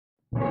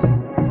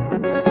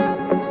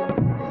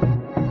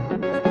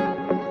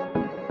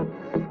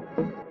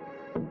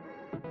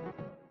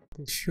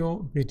This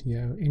short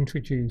video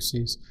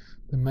introduces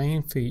the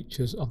main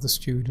features of the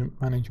student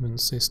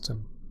management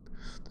system.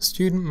 The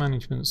student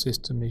management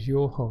system is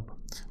your hub,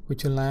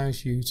 which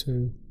allows you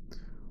to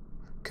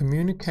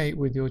communicate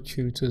with your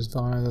tutors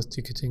via the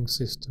ticketing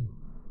system,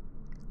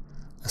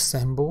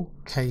 assemble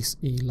case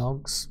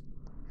e-logs,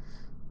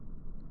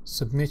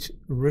 submit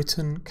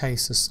written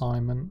case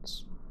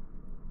assignments,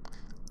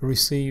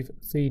 receive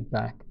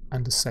feedback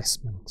and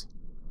assessment.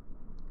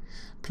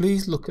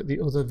 Please look at the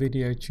other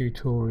video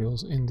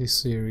tutorials in this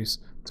series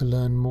to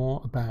learn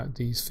more about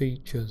these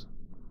features.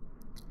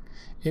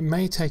 It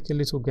may take a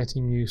little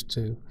getting used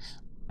to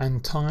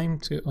and time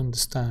to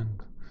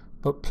understand,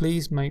 but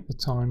please make the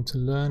time to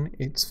learn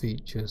its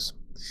features,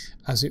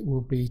 as it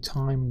will be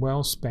time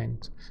well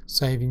spent,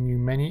 saving you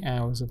many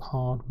hours of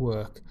hard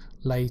work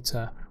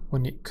later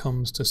when it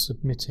comes to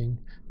submitting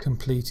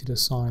completed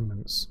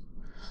assignments,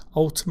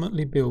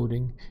 ultimately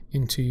building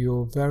into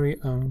your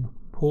very own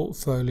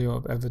portfolio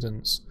of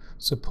evidence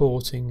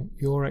supporting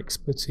your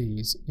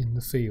expertise in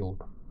the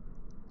field.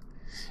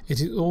 It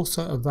is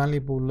also a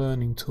valuable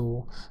learning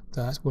tool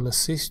that will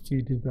assist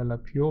you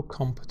develop your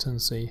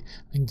competency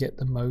and get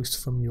the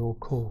most from your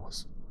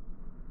course.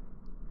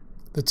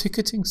 The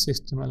ticketing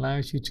system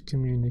allows you to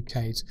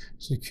communicate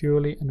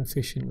securely and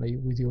efficiently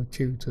with your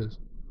tutors.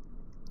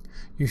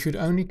 You should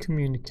only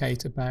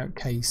communicate about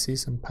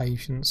cases and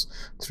patients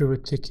through a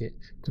ticket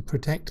to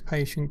protect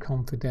patient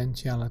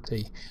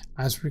confidentiality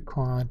as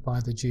required by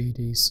the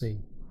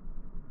GDC.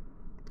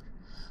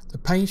 The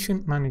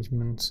patient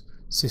management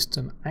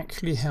system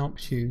actually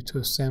helps you to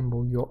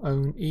assemble your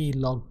own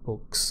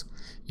e-logbooks,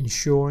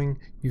 ensuring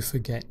you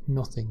forget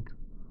nothing.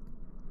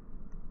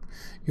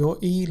 Your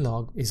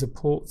e-log is a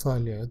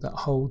portfolio that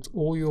holds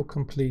all your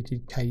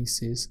completed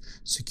cases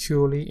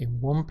securely in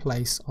one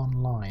place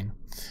online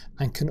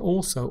and can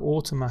also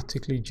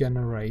automatically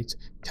generate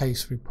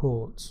case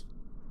reports.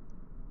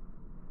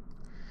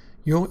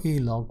 Your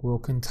e-log will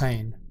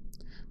contain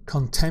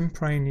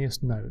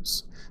contemporaneous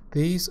notes.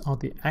 These are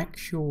the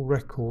actual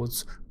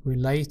records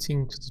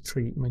relating to the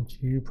treatment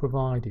you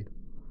provided.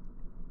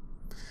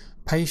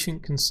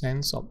 Patient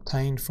consents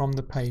obtained from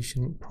the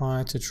patient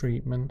prior to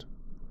treatment.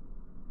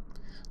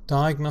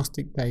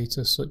 Diagnostic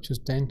data such as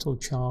dental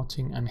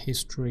charting and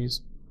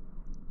histories.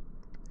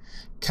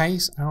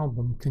 Case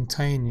album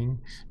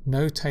containing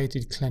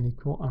notated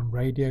clinical and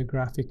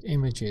radiographic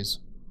images.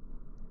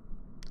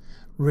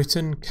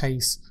 Written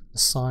case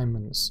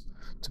assignments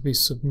to be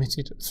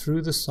submitted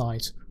through the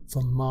site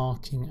for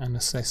marking and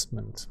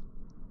assessment.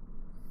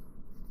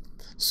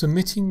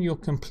 Submitting your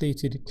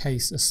completed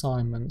case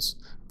assignments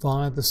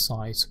via the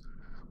site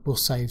will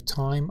save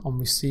time on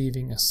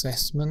receiving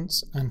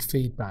assessments and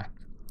feedback.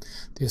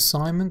 The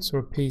assignments are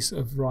a piece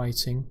of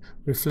writing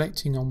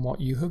reflecting on what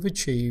you have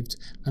achieved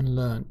and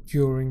learnt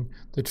during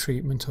the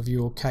treatment of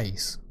your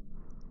case.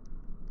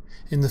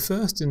 In the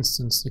first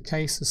instance, the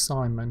case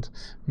assignment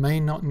may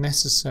not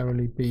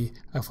necessarily be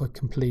of a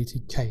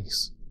completed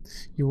case.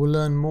 You will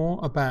learn more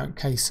about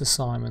case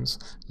assignments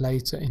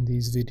later in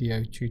these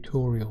video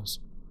tutorials.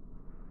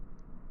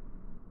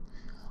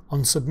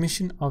 On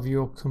submission of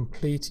your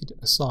completed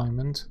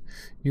assignment,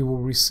 you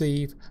will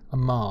receive a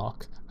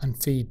mark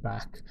and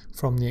feedback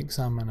from the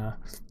examiner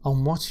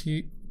on what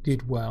you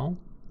did well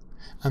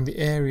and the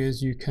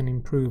areas you can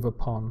improve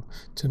upon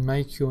to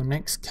make your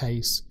next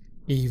case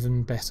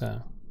even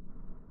better.